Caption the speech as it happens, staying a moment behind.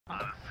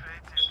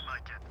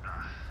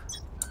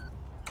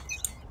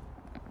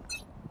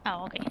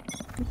Oh, okay.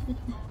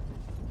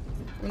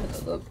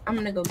 I'm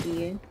gonna go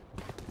be in.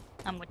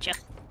 I'm with you.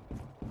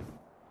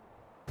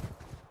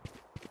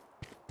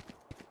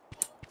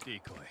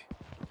 Decoy.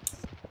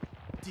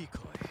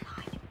 Decoy.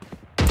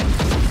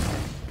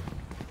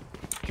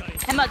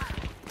 Emma.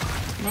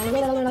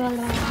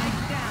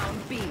 Down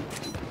B.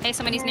 Hey,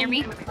 somebody's near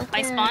me.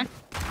 I spawn.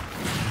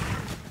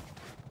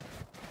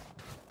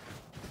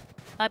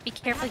 Be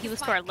careful, he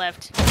was to our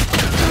left.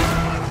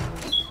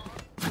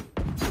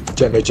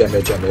 Jet mid.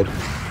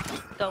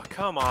 Go.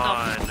 Come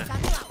on. The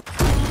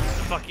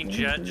fucking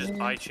jet just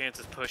by chance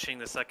is pushing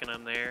the second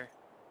I'm there.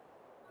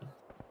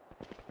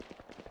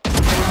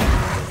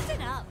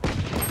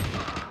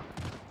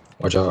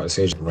 Watch out,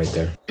 Sage right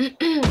there.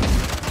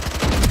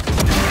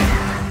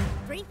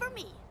 Free for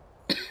me.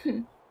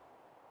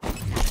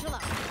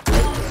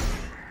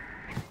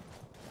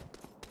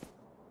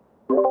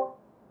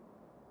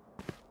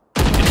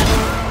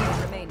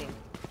 Remaining.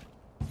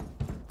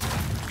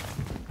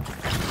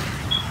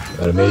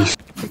 Better me.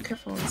 Be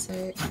careful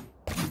inside.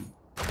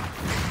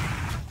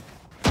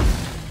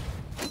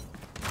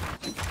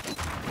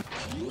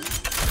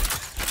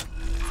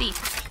 See.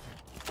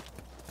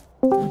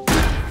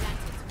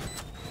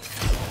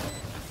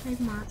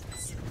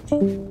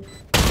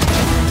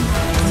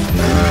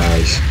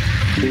 Nice.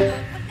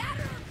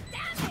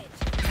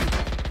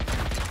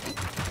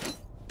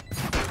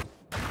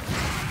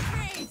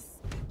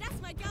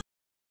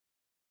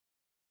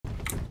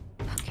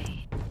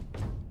 Okay.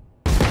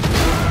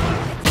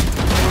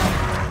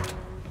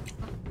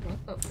 What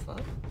the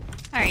fuck?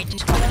 Alright,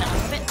 just calm down a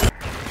little bit.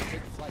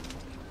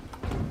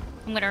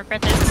 I'm gonna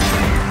regret this.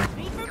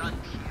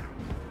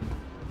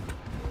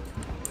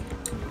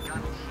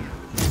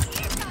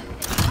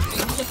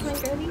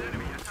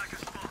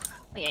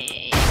 Oh,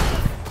 yeah.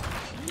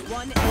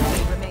 One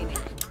enemy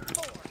remaining.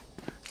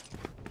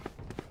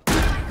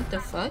 What the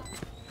fuck?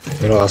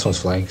 You know, last one's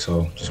flying,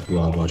 so just be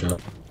on watch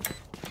out.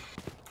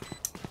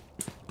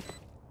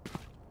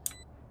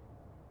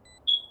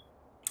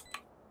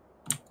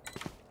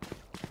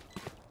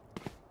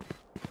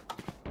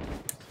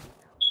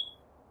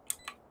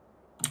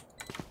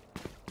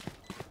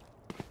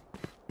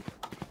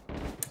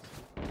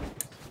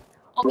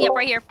 Oh, yep,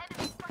 right here.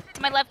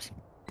 To my left.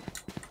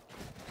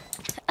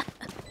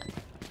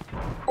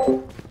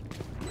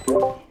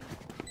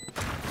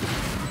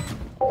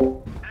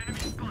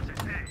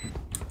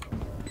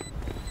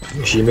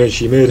 She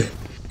mid.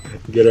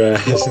 Get her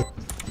ass.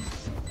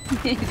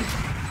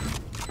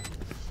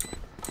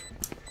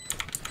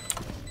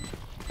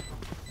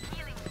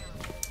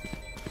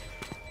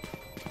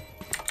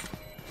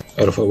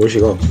 Where the fuck? Where'd she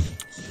go?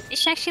 Did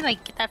she actually,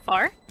 like, get that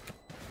far?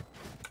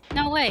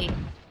 No way.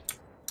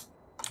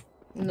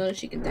 No,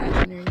 she can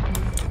dash and everything.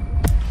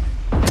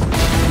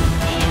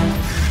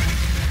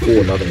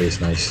 Oh, another ace,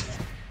 nice.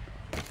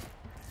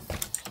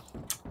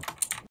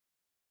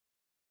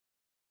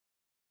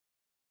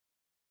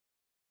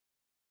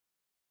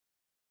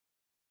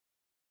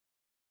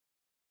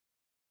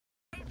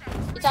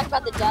 You talk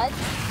about the judge?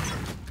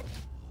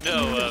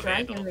 No,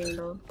 Dragon Vandal.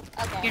 Rainbow.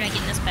 Okay. You're not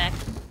getting this back.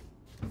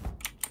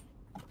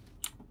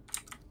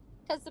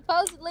 Because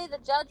supposedly the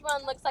judge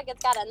one looks like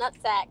it's got a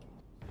nutsack.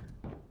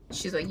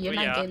 She's like, you're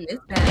Well, not yeah. getting this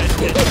It's back. like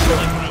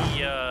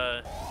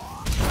the,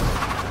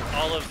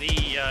 all of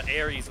the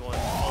Ares ones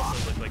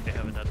also look like they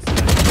have a nutsack.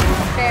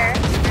 Fair.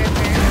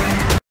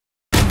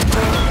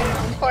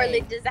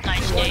 Poorly designed.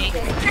 Nice, Jay.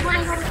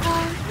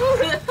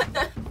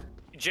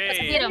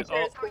 Jay,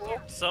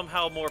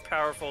 somehow more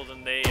powerful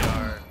than they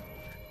are,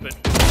 but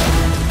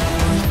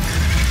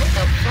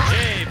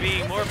Jay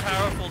being more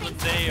powerful than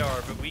they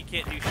are, but we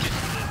can't do shit to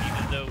them,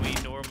 even though we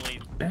normally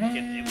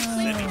can do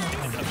semi-shit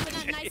enough to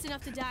Jay. Nice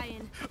enough to die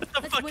in. What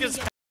the fuck is?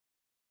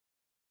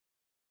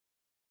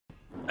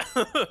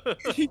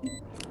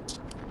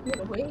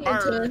 Wait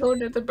until I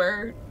hold at the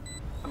bird.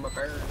 I'm a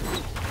bird.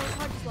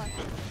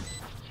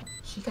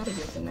 She got a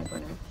good thing that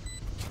runner.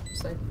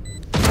 Just like.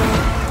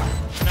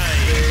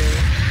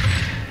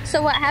 Nice.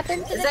 So what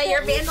happened to Is that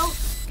your vandal?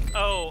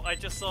 Oh, I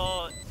just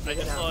saw a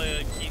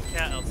cute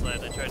cat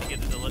outside. I tried to get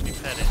it to let me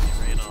pet it. It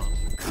ran off.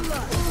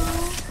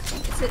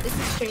 It's a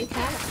stray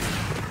cat.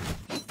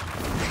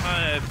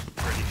 I'm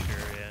pretty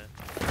sure, yeah.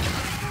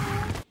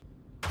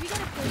 We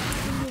gotta play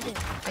something.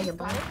 Are you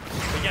bought it?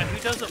 But yeah, who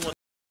doesn't want?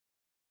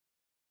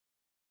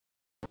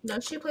 No,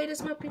 she played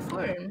this map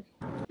before.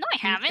 No, I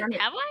haven't.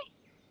 Have I?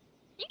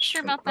 You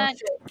sure about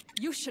that?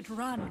 You should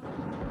run.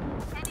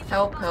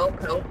 Help.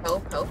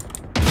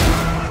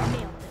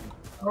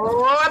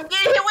 Oh, I'm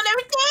getting hit with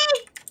everything!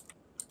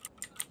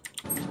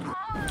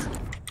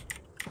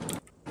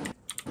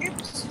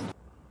 Oops.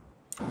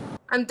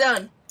 I'm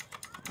done.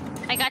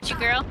 I got you,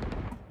 girl.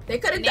 They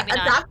could have Maybe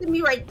not. adopted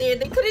me right there.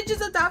 They could have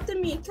just adopted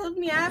me and killed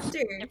me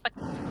after.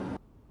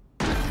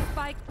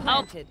 Spike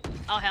planted.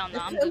 Oh, hell no.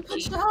 I'm They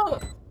pushed Gucci.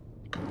 out.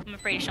 I'm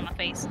afraid to show my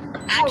face.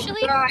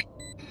 Actually, God.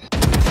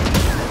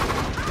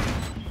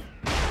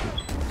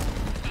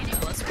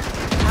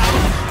 How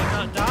did she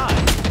not die?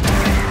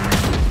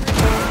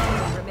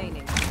 Remaining.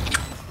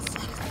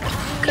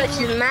 Because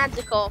she's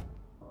magical.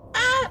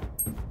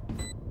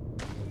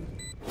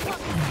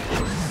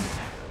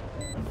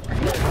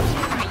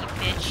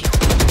 Bitch.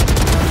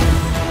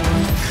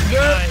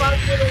 You're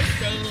fucking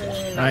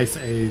insane. Nice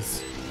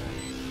A's.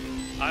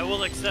 I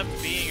will accept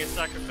being a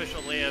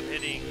sacrificial lamb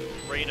hitting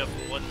rate of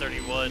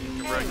 131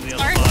 directly on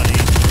Sorry. the body.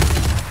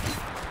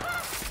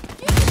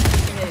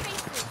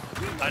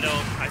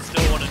 I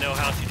still want to know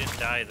how she didn't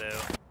die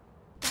though.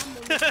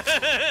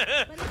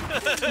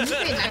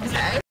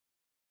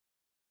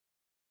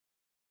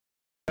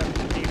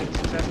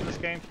 Success in this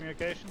game,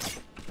 communication.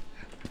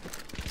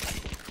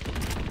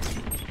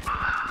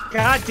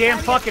 Goddamn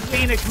fucking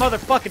Phoenix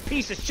motherfucking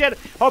piece of shit.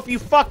 Hope you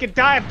fucking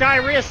die of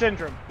diarrhea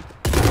syndrome.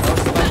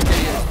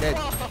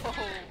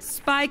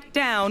 Spike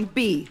down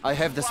B. I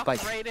have the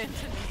spike. Right into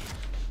me.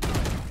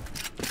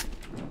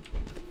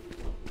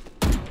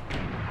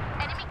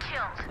 Enemy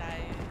killed.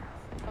 Nice.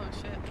 Oh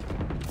shit.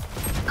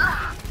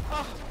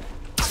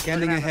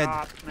 Scanning ahead.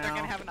 They're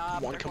gonna have an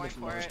op. They're going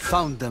for it.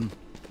 Found them.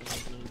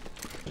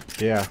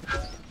 Yeah.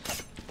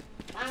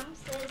 Mom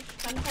says,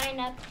 come sign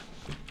up.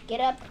 Get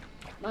up.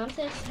 Mom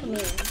says, come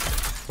here.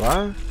 What?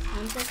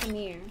 Mom says, come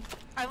here.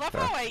 I love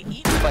how I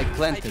eat Spike food. I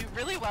planted. do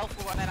really well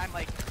for one, and I'm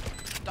like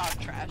dog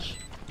trash.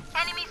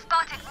 Enemy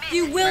spotted me.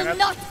 You will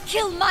not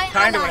kill my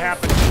Kinda what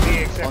happens to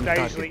me, except On I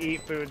target. usually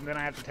eat food and then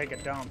I have to take a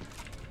dump.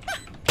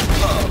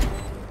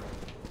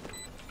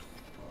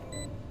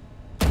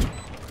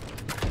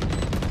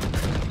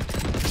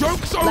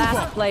 Joke's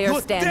Last player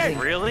standing.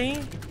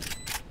 Really?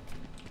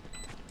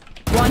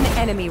 One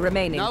enemy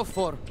remaining. Now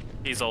for.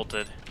 He's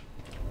ulted.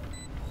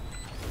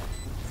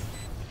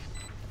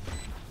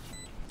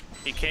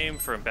 He came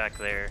from back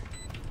there.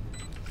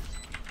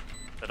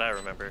 That I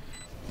remember.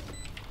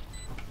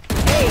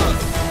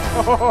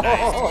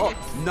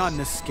 None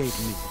escape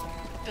me.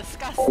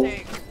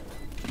 Disgusting.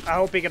 I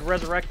hope he can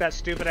resurrect that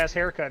stupid ass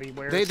haircut he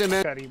wears. They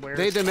demand. Cut he wears.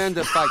 They demand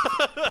a fight.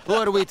 Who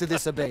are we to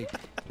disobey?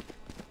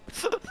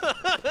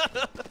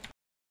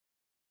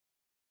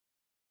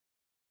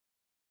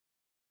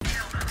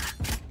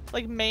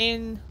 Like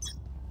main,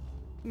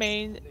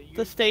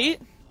 the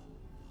state.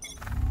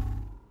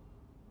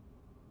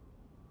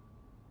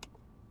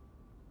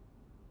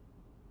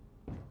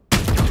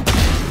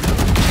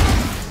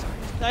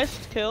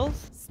 Nice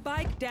kills.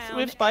 Spike down.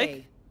 We have Spike.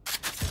 A.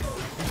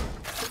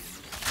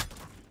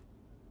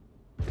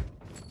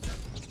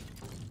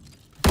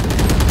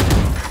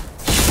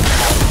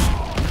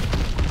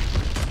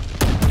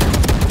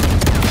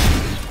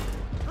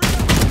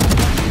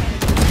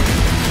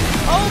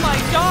 Oh my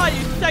god,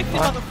 you sexy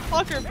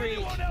motherfucker,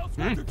 Breach.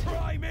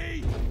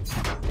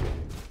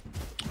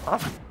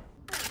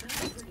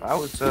 That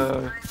was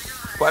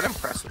quite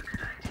impressive.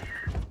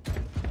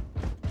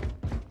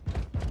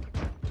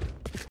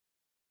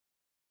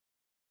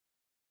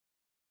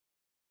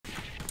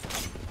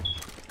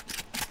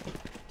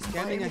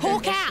 Scanning ahead.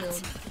 Hawk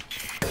out.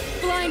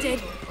 Blinded.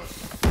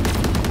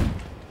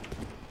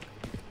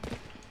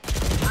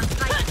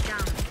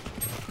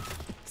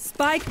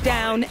 Spike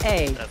down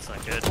A. That's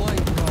not good.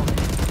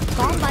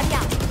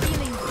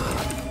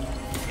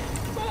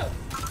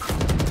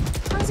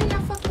 How's he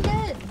not fucking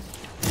dead?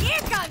 Here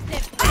comes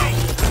it.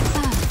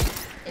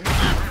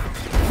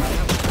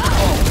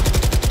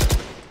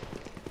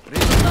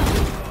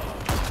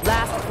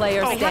 Last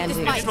player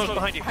standing. He's smoke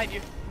behind you. Behind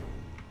you.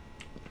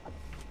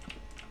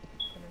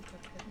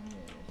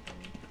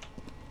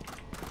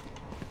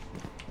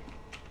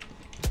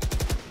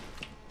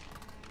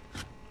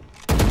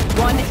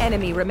 One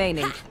enemy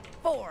remaining.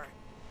 4.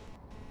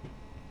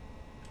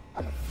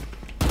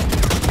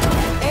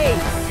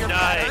 Ace.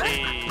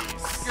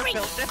 Nice. You're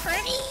built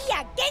different.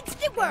 Against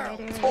the world.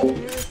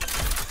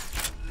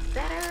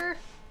 Better.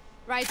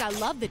 Right, I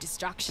love the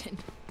destruction.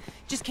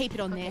 Just keep it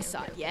on their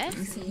side, yeah?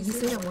 You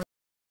see that one?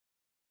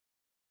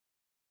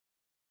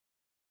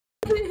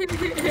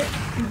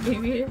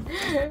 Baby.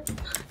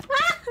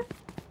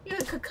 You're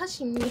gonna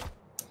concussion me.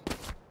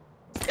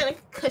 It's gonna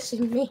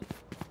concussion me.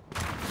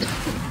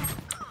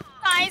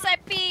 Guys, I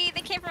pee.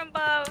 They came from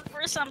above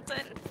or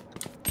something.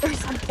 Or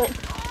something.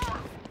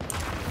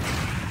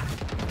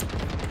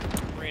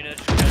 Marina,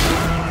 she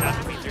has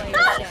to be through.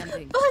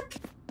 Fuck!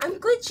 I'm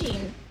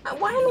glitching.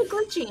 Why am I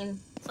glitching?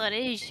 So it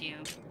is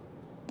you.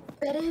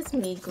 That is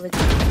me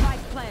glitching.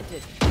 Spike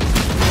planted.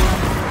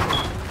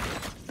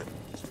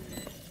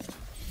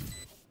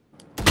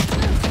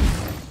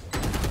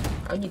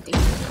 Oh, you think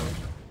you know?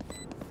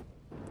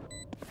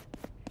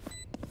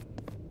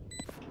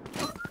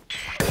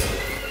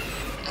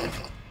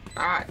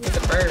 Ah, it's a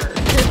bird.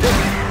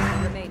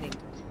 Remaining.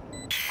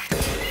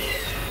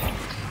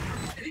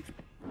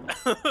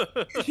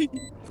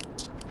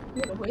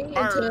 Wait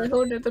until I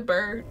hold at the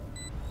bird.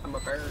 I'm a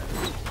bird.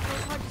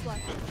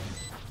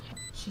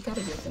 She got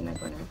a good thing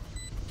that runner.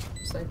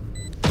 Just like.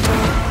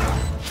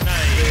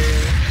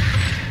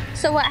 Nice.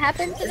 So what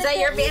happened to Is the that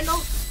your kitten?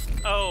 vandal?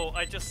 Oh,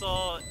 I just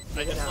saw a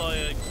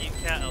cute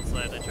cat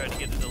outside. I tried to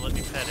get it to let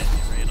me pet it. It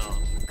ran off.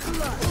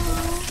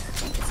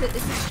 It's a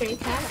stray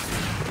cat.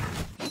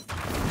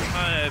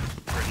 I'm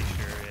pretty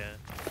sure, yeah.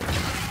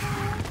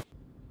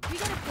 We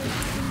gotta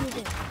play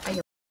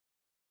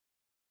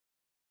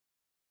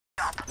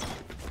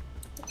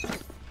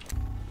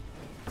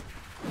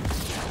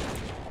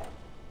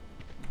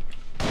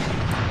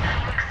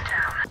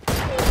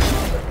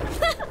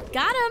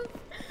Got him.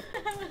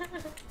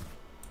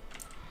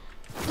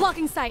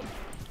 Blocking sight.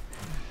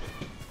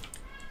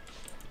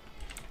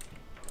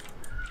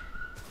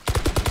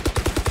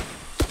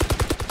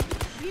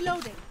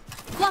 Reloading.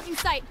 Blocking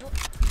sight.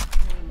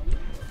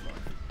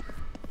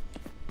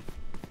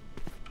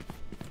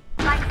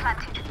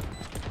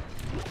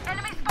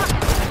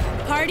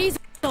 Party's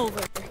over.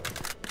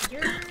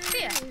 You're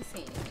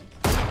insane.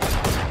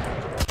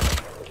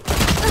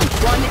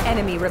 One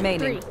enemy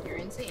remaining. You're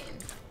insane.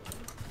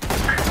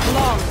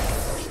 Flawless.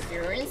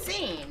 You're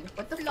insane.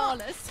 What the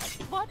Flawless.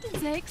 What did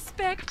they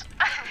expect?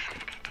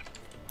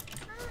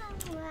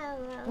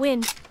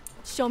 Win.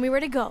 Show me where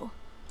to go.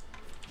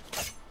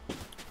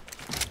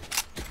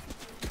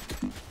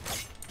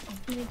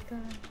 Oh my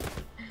god.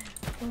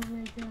 Oh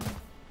my god.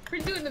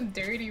 We're doing them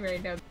dirty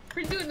right now.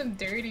 We're doing them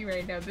dirty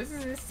right now. This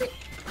is insane.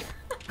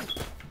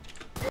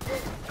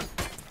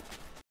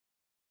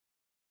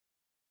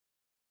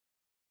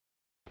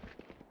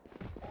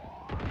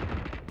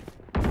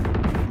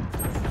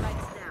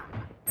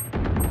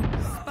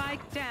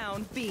 Spike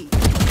down B.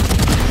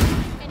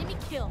 Enemy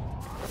kill.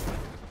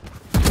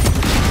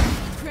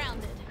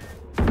 Grounded.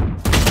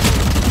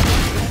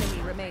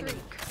 Enemy remaining.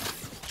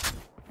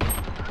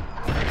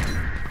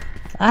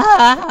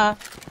 Ah!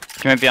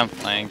 He might be on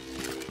flank.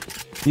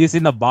 He's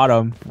in the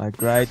bottom,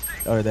 like right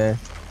over there.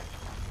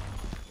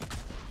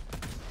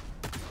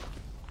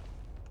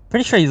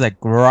 Pretty sure he's like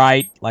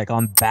right, like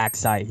on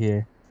backside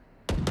here.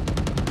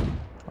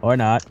 Or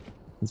not.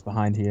 He's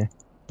behind here.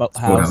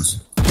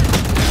 Boathouse.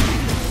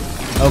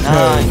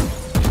 Okay.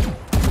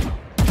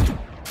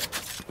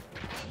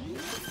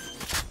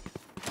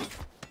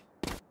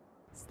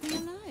 Stay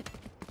alive.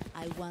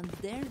 I want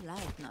their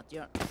life, not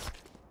yours.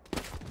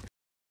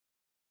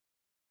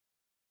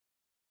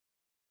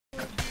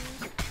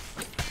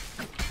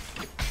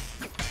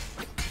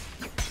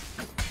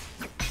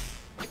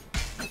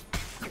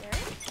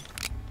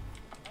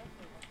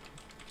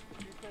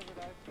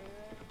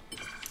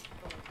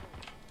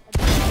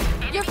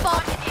 Your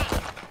fault.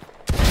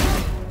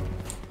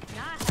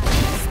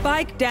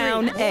 Spike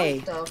down A.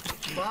 What the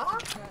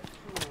fuck?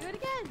 Do it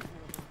again.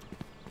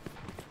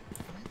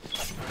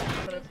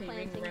 But if he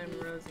rings around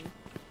Rosie.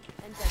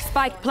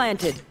 Spike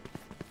planted.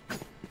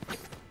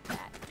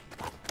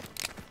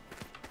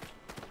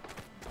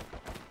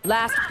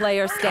 Last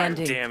player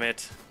standing. God damn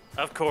it.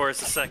 Of course,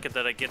 the second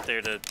that I get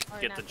there to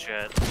get the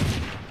jet.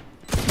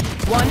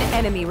 One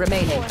enemy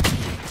remaining.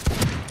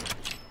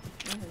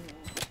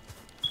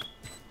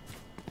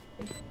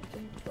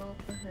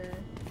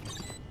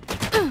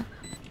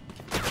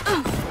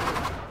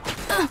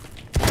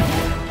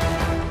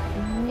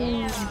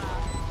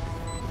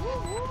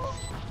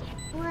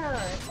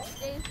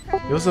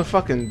 It was a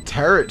fucking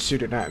turret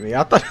shooting at me.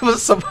 I thought it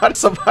was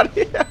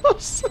somebody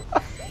else.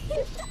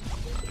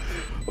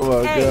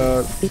 Oh my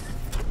god.